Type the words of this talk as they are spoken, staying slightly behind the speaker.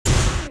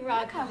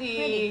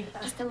Roxxi.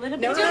 Just a little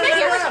bit. No,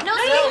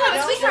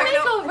 sweetheart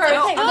makeover.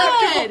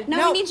 Good.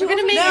 No, we need you. We're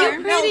gonna make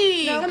you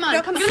pretty. Come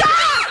on.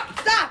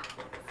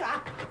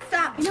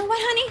 Stop. You know what,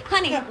 honey?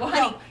 Honey,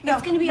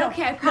 it's gonna be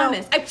okay. I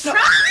promise. I promise. Stop!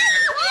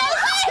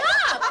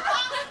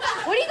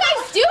 What are you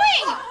guys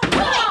doing?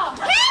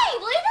 Hey,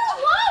 leave her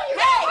alone.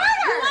 You're gonna hurt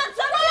her. You want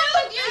some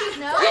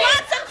too? No. You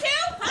want some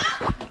too?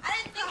 Huh? I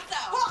didn't think so.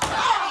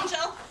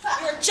 Angel,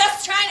 we were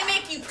just trying to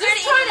make you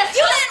pretty. trying to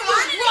You help didn't you,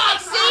 want anything,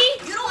 Roxxi.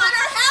 huh? You don't want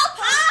our help,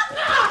 huh?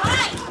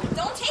 Fine.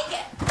 Don't take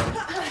it.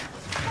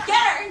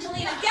 Get her,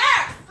 Angelina. Get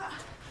her.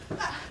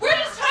 We're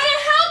just trying to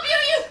help you,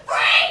 you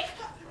freak!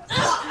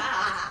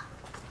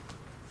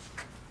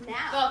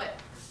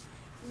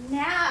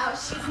 Now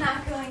she's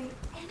not going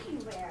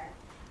anywhere,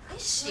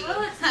 is she? Oh,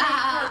 let's make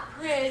her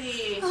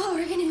pretty. Oh,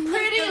 we're gonna make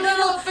Pretty the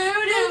little voodoo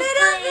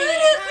little queen.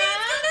 voodoo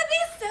queen's gonna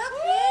be so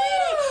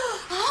pretty.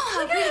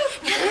 Oh, there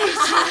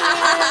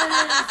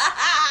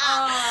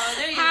Oh,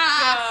 there you go.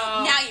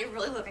 Now you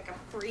really look like a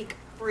freak.